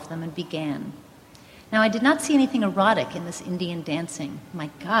at all of them, and began. Now, I did not see anything erotic in this Indian dancing. My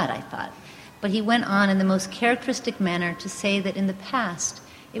God, I thought. But he went on in the most characteristic manner to say that in the past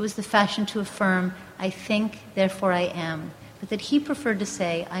it was the fashion to affirm, I think, therefore I am, but that he preferred to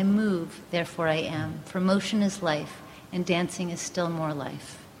say, I move, therefore I am, for motion is life, and dancing is still more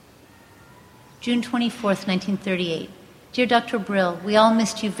life. June 24th, 1938. Dear Dr. Brill, we all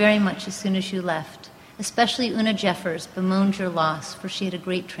missed you very much as soon as you left. Especially Una Jeffers bemoaned your loss, for she had a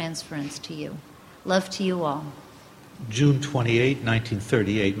great transference to you. Love to you all. June 28,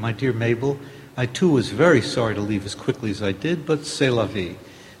 1938. My dear Mabel, I too was very sorry to leave as quickly as I did, but c'est la vie.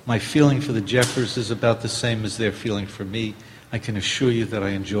 My feeling for the Jeffers is about the same as their feeling for me. I can assure you that I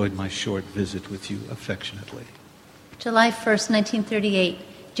enjoyed my short visit with you affectionately. July 1st, 1938.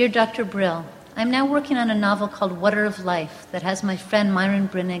 Dear Dr. Brill, I'm now working on a novel called Water of Life that has my friend Myron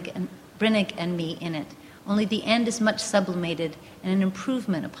Brinnig and me in it, only the end is much sublimated and an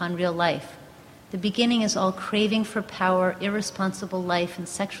improvement upon real life. The beginning is all craving for power, irresponsible life, and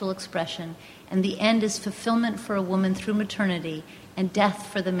sexual expression, and the end is fulfillment for a woman through maternity and death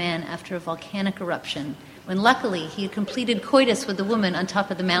for the man after a volcanic eruption, when luckily he had completed coitus with the woman on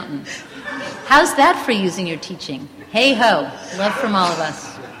top of the mountain. How's that for using your teaching? Hey-ho, love from all of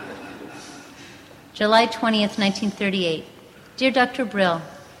us. July 20th, 1938. Dear Dr. Brill,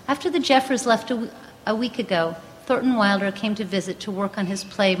 after the Jeffers left a week ago, Thornton Wilder came to visit to work on his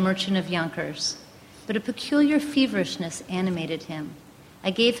play Merchant of Yonkers. But a peculiar feverishness animated him.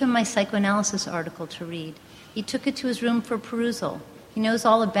 I gave him my psychoanalysis article to read. He took it to his room for perusal. He knows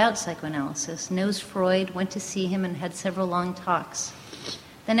all about psychoanalysis, knows Freud, went to see him, and had several long talks.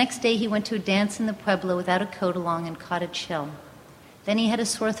 The next day he went to a dance in the Pueblo without a coat along and caught a chill. Then he had a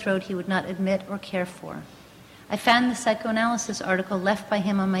sore throat he would not admit or care for. I found the psychoanalysis article left by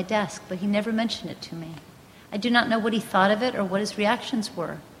him on my desk, but he never mentioned it to me. I do not know what he thought of it or what his reactions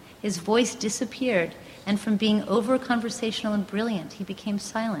were. His voice disappeared, and from being over-conversational and brilliant, he became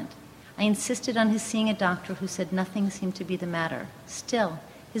silent. I insisted on his seeing a doctor who said nothing seemed to be the matter. Still,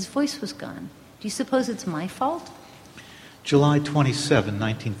 his voice was gone. Do you suppose it's my fault? July 27,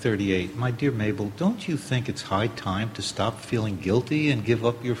 1938. My dear Mabel, don't you think it's high time to stop feeling guilty and give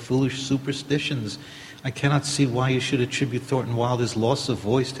up your foolish superstitions? I cannot see why you should attribute Thornton Wilder's loss of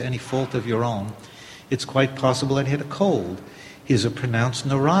voice to any fault of your own. It's quite possible that he had a cold. He is a pronounced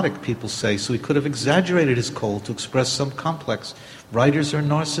neurotic, people say, so he could have exaggerated his cold to express some complex Writers are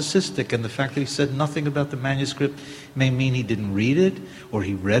narcissistic, and the fact that he said nothing about the manuscript may mean he didn't read it, or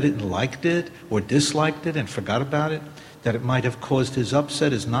he read it and liked it, or disliked it and forgot about it. That it might have caused his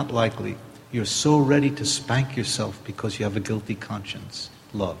upset is not likely. You're so ready to spank yourself because you have a guilty conscience.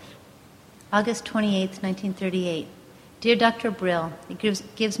 Love. August 28th, 1938. Dear Dr. Brill, it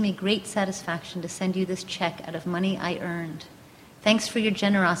gives me great satisfaction to send you this check out of money I earned. Thanks for your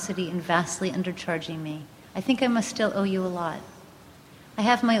generosity in vastly undercharging me. I think I must still owe you a lot. I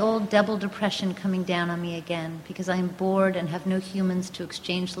have my old double depression coming down on me again because I am bored and have no humans to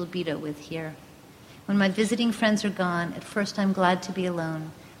exchange libido with here. When my visiting friends are gone, at first I'm glad to be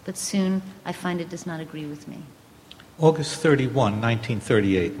alone, but soon I find it does not agree with me. August 31,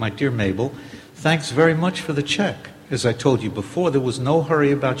 1938. My dear Mabel, thanks very much for the check. As I told you before, there was no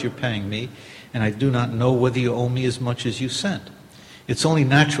hurry about your paying me, and I do not know whether you owe me as much as you sent. It's only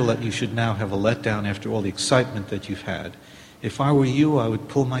natural that you should now have a letdown after all the excitement that you've had. If I were you, I would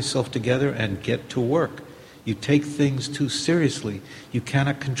pull myself together and get to work. You take things too seriously. You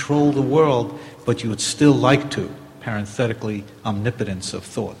cannot control the world, but you would still like to. Parenthetically, omnipotence of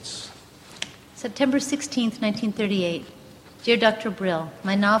thoughts. September 16th, 1938. Dear Dr. Brill,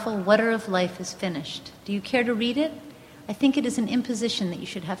 my novel, Water of Life, is finished. Do you care to read it? I think it is an imposition that you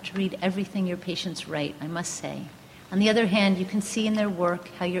should have to read everything your patients write, I must say. On the other hand, you can see in their work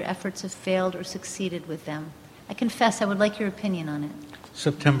how your efforts have failed or succeeded with them. I confess I would like your opinion on it.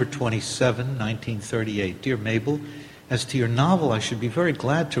 September 27, 1938. Dear Mabel, as to your novel, I should be very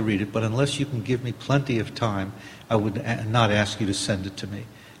glad to read it, but unless you can give me plenty of time, I would not ask you to send it to me.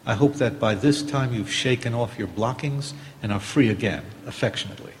 I hope that by this time you've shaken off your blockings and are free again.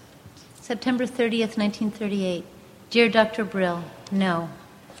 Affectionately. September 30th, 1938. Dear Dr. Brill, no.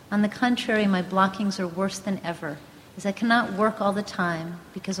 On the contrary, my blockings are worse than ever, as I cannot work all the time,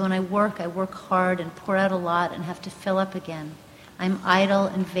 because when I work hard and pour out a lot and have to fill up again. I'm idle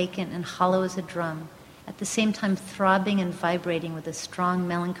and vacant and hollow as a drum, at the same time throbbing and vibrating with a strong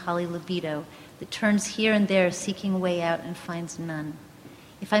melancholy libido that turns here and there seeking a way out and finds none.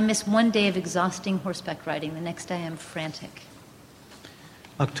 If I miss one day of exhausting horseback riding, the next day I am frantic.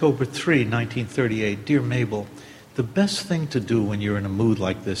 October 3, 1938. Dear Mabel, the best thing to do when you're in a mood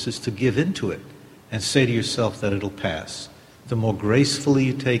like this is to give into it and say to yourself that it'll pass. The more gracefully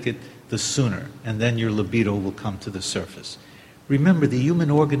you take it, the sooner, and then your libido will come to the surface. Remember, the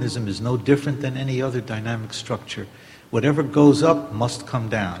human organism is no different than any other dynamic structure. Whatever goes up must come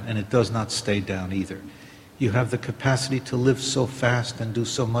down, and it does not stay down either. You have the capacity to live so fast and do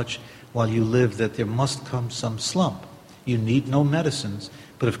so much while you live that there must come some slump. You need no medicines,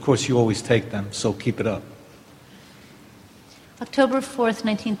 but of course you always take them, so keep it up. October 4th,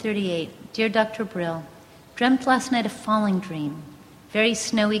 1938. Dear Dr. Brill, dreamt last night a falling dream. Very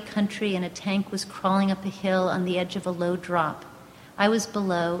snowy country, and a tank was crawling up a hill on the edge of a low drop. I was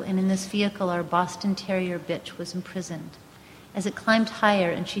below, and in this vehicle our Boston Terrier bitch was imprisoned. As it climbed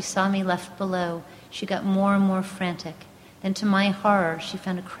higher and she saw me left below, she got more and more frantic. Then to my horror, she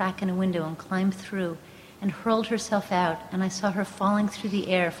found a crack in a window and climbed through and hurled herself out, and I saw her falling through the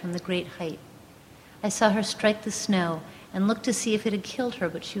air from the great height. I saw her strike the snow and looked to see if it had killed her,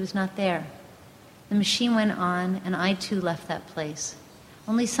 but she was not there. The machine went on, and I too left that place.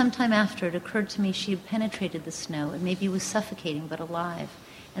 Only some time after, it occurred to me she had penetrated the snow and maybe was suffocating but alive,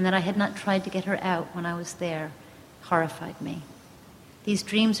 and that I had not tried to get her out when I was there horrified me. These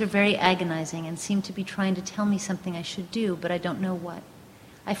dreams are very agonizing and seem to be trying to tell me something I should do, but I don't know what.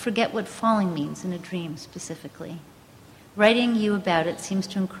 I forget what falling means in a dream specifically. Writing you about it seems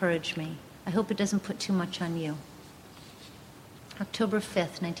to encourage me. I hope it doesn't put too much on you. October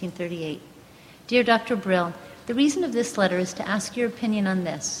 5th, 1938. Dear Dr. Brill, the reason of this letter is to ask your opinion on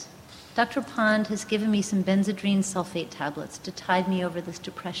this. Dr. Pond has given me some benzodrine sulfate tablets to tide me over this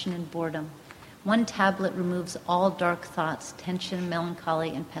depression and boredom. One tablet removes all dark thoughts, tension, melancholy,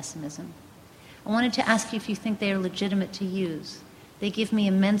 and pessimism. I wanted to ask you if you think they are legitimate to use. They give me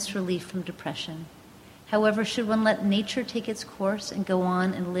immense relief from depression. However, should one let nature take its course and go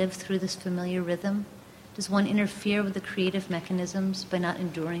on and live through this familiar rhythm? Does one interfere with the creative mechanisms by not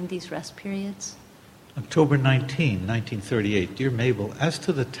enduring these rest periods? October 19, 1938. Dear Mabel, as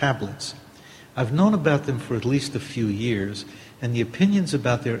to the tablets, I've known about them for at least a few years, and the opinions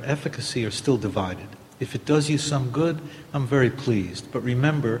about their efficacy are still divided. If it does you some good, I'm very pleased. But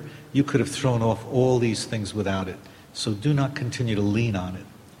remember, you could have thrown off all these things without it, so do not continue to lean on it.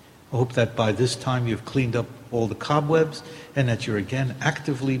 I hope that by this time you've cleaned up all the cobwebs and that you're again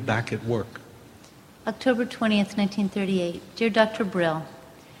actively back at work. October 20th, 1938. Dear Dr. Brill,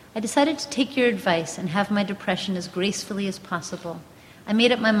 I decided to take your advice and have my depression as gracefully as possible. I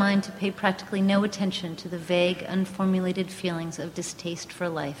made up my mind to pay practically no attention to the vague, unformulated feelings of distaste for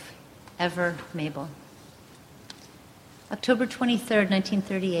life. Ever, Mabel. October 23rd,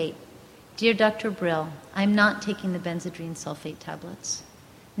 1938. Dear Dr. Brill, I am not taking the benzodrine sulfate tablets.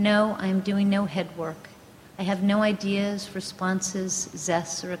 No, I am doing no head work. I have no ideas, responses,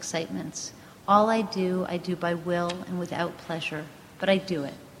 zests, or excitements. All I do by will and without pleasure, but I do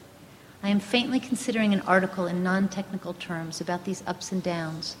it. I am faintly considering an article in non-technical terms about these ups and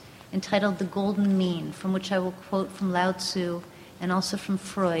downs, entitled The Golden Mean, from which I will quote from Lao Tzu and also from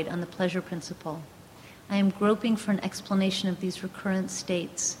Freud on the pleasure principle. I am groping for an explanation of these recurrent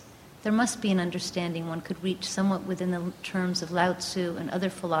states. There must be an understanding one could reach somewhat within the terms of Lao Tzu and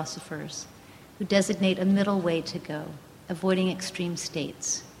other philosophers who designate a middle way to go, avoiding extreme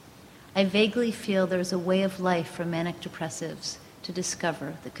states. I vaguely feel there is a way of life for manic depressives to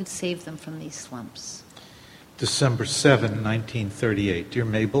discover that could save them from these slumps. December 7, 1938. Dear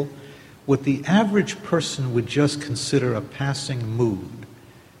Mabel, what the average person would just consider a passing mood,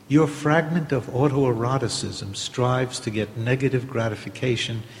 your fragment of autoeroticism strives to get negative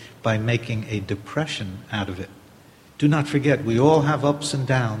gratification by making a depression out of it. Do not forget, we all have ups and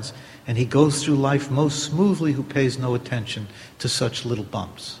downs, and he goes through life most smoothly who pays no attention to such little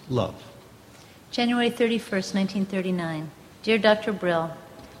bumps. Love. January 31st, 1939. Dear Dr. Brill,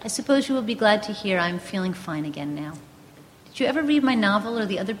 I suppose you will be glad to hear I am feeling fine again now. Did you ever read my novel or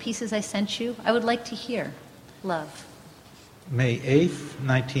the other pieces I sent you? I would like to hear. Love. May 8th,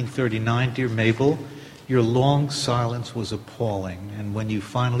 1939. Dear Mabel, your long silence was appalling, and when you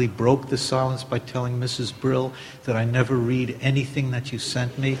finally broke the silence by telling Mrs. Brill that I never read anything that you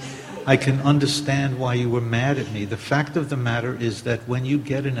sent me, I can understand why you were mad at me. The fact of the matter is that when you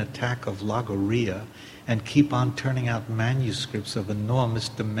get an attack of logorrhea and keep on turning out manuscripts of enormous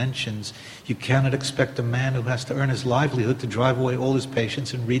dimensions, you cannot expect a man who has to earn his livelihood to drive away all his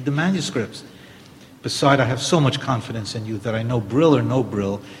patients and read the manuscripts. Besides, I have so much confidence in you that I know Brill or no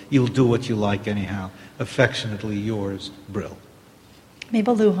Brill, you'll do what you like anyhow. Affectionately yours, Brill.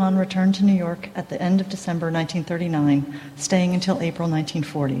 Mabel Luhan returned to New York at the end of December 1939, staying until April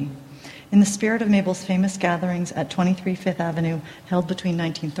 1940. In the spirit of Mabel's famous gatherings at 23 Fifth Avenue, held between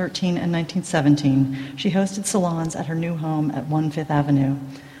 1913 and 1917, she hosted salons at her new home at 1 Fifth Avenue.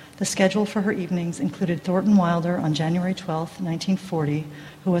 The schedule for her evenings included Thornton Wilder on January 12, 1940,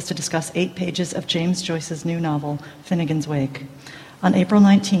 who was to discuss 8 pages of James Joyce's new novel, Finnegan's Wake. On April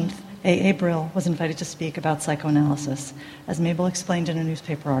 19th, A.A. Brill was invited to speak about psychoanalysis, as Mabel explained in a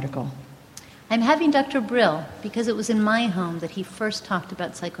newspaper article. I'm having Dr. Brill because it was in my home that he first talked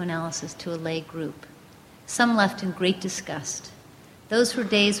about psychoanalysis to a lay group. Some left in great disgust. Those were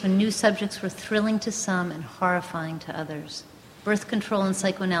days when new subjects were thrilling to some and horrifying to others. Birth control and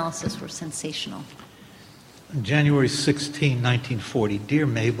psychoanalysis were sensational. January 16, 1940. Dear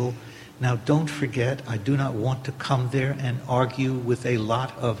Mabel, now don't forget, I do not want to come there and argue with a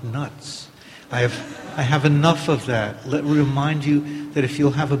lot of nuts. I have enough of that. Let me remind you that if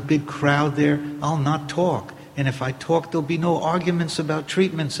you'll have a big crowd there, I'll not talk. And if I talk, there'll be no arguments about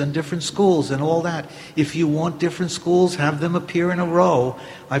treatments and different schools and all that. If you want different schools, have them appear in a row.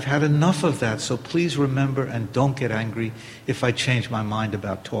 I've had enough of that, so please remember and don't get angry if I change my mind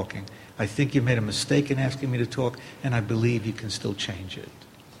about talking. I think you made a mistake in asking me to talk, and I believe you can still change it.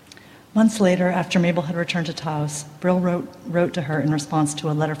 Months later, after Mabel had returned to Taos, Brill wrote to her in response to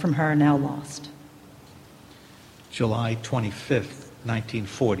a letter from her now lost. July 25th,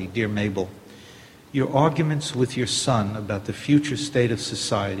 1940. Dear Mabel, your arguments with your son about the future state of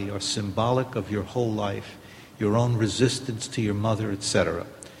society are symbolic of your whole life, your own resistance to your mother, etc.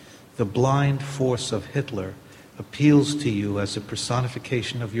 The blind force of Hitler appeals to you as a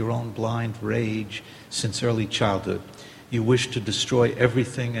personification of your own blind rage since early childhood. You wish to destroy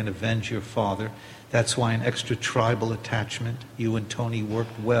everything and avenge your father. That's why an extra tribal attachment. You and Tony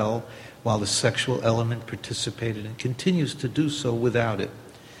worked well while the sexual element participated and continues to do so without it.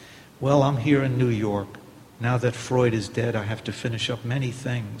 Well, I'm here in New York. Now that Freud is dead, I have to finish up many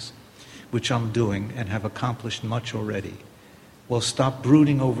things, which I'm doing and have accomplished much already. Well, stop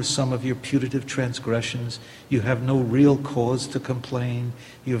brooding over some of your putative transgressions. You have no real cause to complain.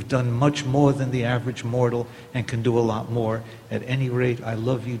 You have done much more than the average mortal and can do a lot more. At any rate, I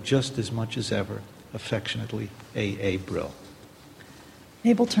love you just as much as ever. Affectionately, A.A. Brill.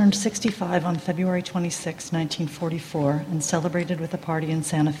 Mabel turned 65 on February 26, 1944, and celebrated with a party in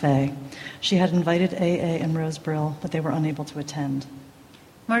Santa Fe. She had invited A.A. and Rose Brill, but they were unable to attend.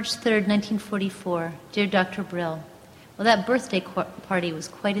 March 3rd, 1944. Dear Dr. Brill, well, that birthday party was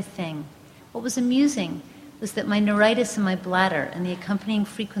quite a thing. What was amusing was that my neuritis in my bladder and the accompanying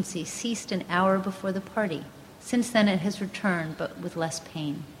frequency ceased an hour before the party. Since then it has returned, but with less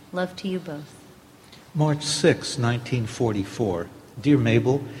pain. Love to you both. March 6, 1944. Dear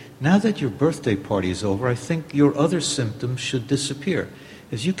Mabel, now that your birthday party is over, I think your other symptoms should disappear.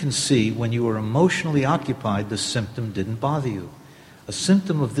 As you can see, when you were emotionally occupied, the symptom didn't bother you. A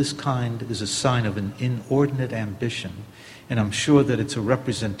symptom of this kind is a sign of an inordinate ambition, and I'm sure that it's a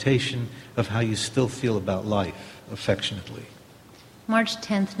representation of how you still feel about life. Affectionately. March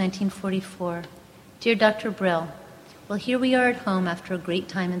 10th, 1944. Dear Dr. Brill, well, here we are at home after a great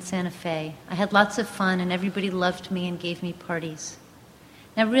time in Santa Fe. I had lots of fun, and everybody loved me and gave me parties.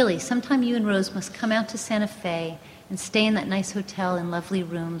 Now, really, sometime you and Rose must come out to Santa Fe and stay in that nice hotel in lovely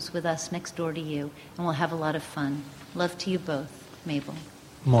rooms with us next door to you, and we'll have a lot of fun. Love to you both. Mabel.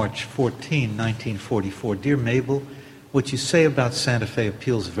 March 14, 1944. Dear Mabel, what you say about Santa Fe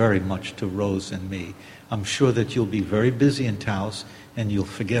appeals very much to Rose and me. I'm sure that you'll be very busy in Taos, and you'll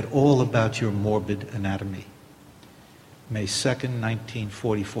forget all about your morbid anatomy. May 2nd,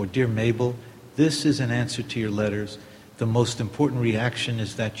 1944. Dear Mabel, this is an answer to your letters. The most important reaction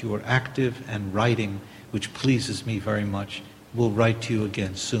is that you are active and writing, which pleases me very much. We'll write to you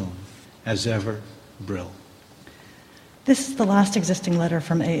again soon. As ever, Brill. This is the last existing letter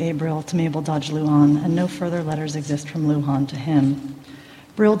from A.A. Brill to Mabel Dodge Luhan, and no further letters exist from Luhan to him.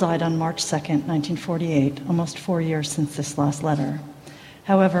 Brill died on March 2nd, 1948, almost 4 years since this last letter.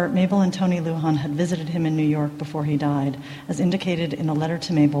 However, Mabel and Tony Luhan had visited him in New York before he died, as indicated in a letter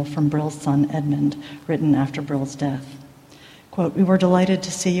to Mabel from Brill's son Edmund, written after Brill's death. Quote, "We were delighted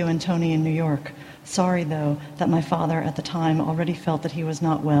to see you and Tony in New York. Sorry, though, that my father at the time already felt that he was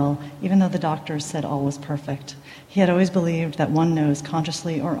not well, even though the doctors said all was perfect. He had always believed that one knows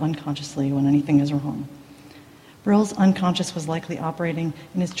consciously or unconsciously when anything is wrong." Brill's unconscious was likely operating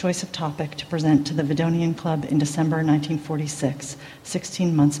in his choice of topic to present to the Vidonian Club in December 1946,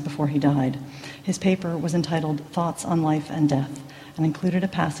 16 months before he died. His paper was entitled Thoughts on Life and Death, and included a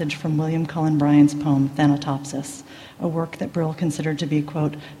passage from William Cullen Bryant's poem Thanatopsis, a work that Brill considered to be,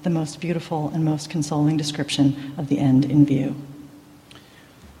 quote, "the most beautiful and most consoling description of the end in view."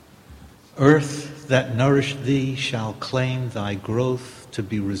 Earth that nourished thee shall claim thy growth to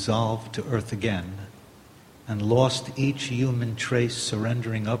be resolved to earth again, and lost each human trace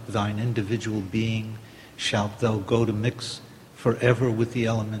surrendering up thine individual being, shalt thou go to mix forever with the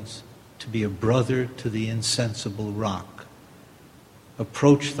elements, to be a brother to the insensible rock.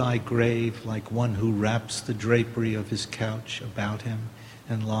 Approach thy grave like one who wraps the drapery of his couch about him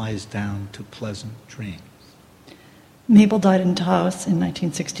and lies down to pleasant dreams. Mabel died in Taos in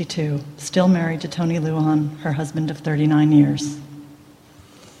 1962, still married to Tony Luhan, her husband of 39 years.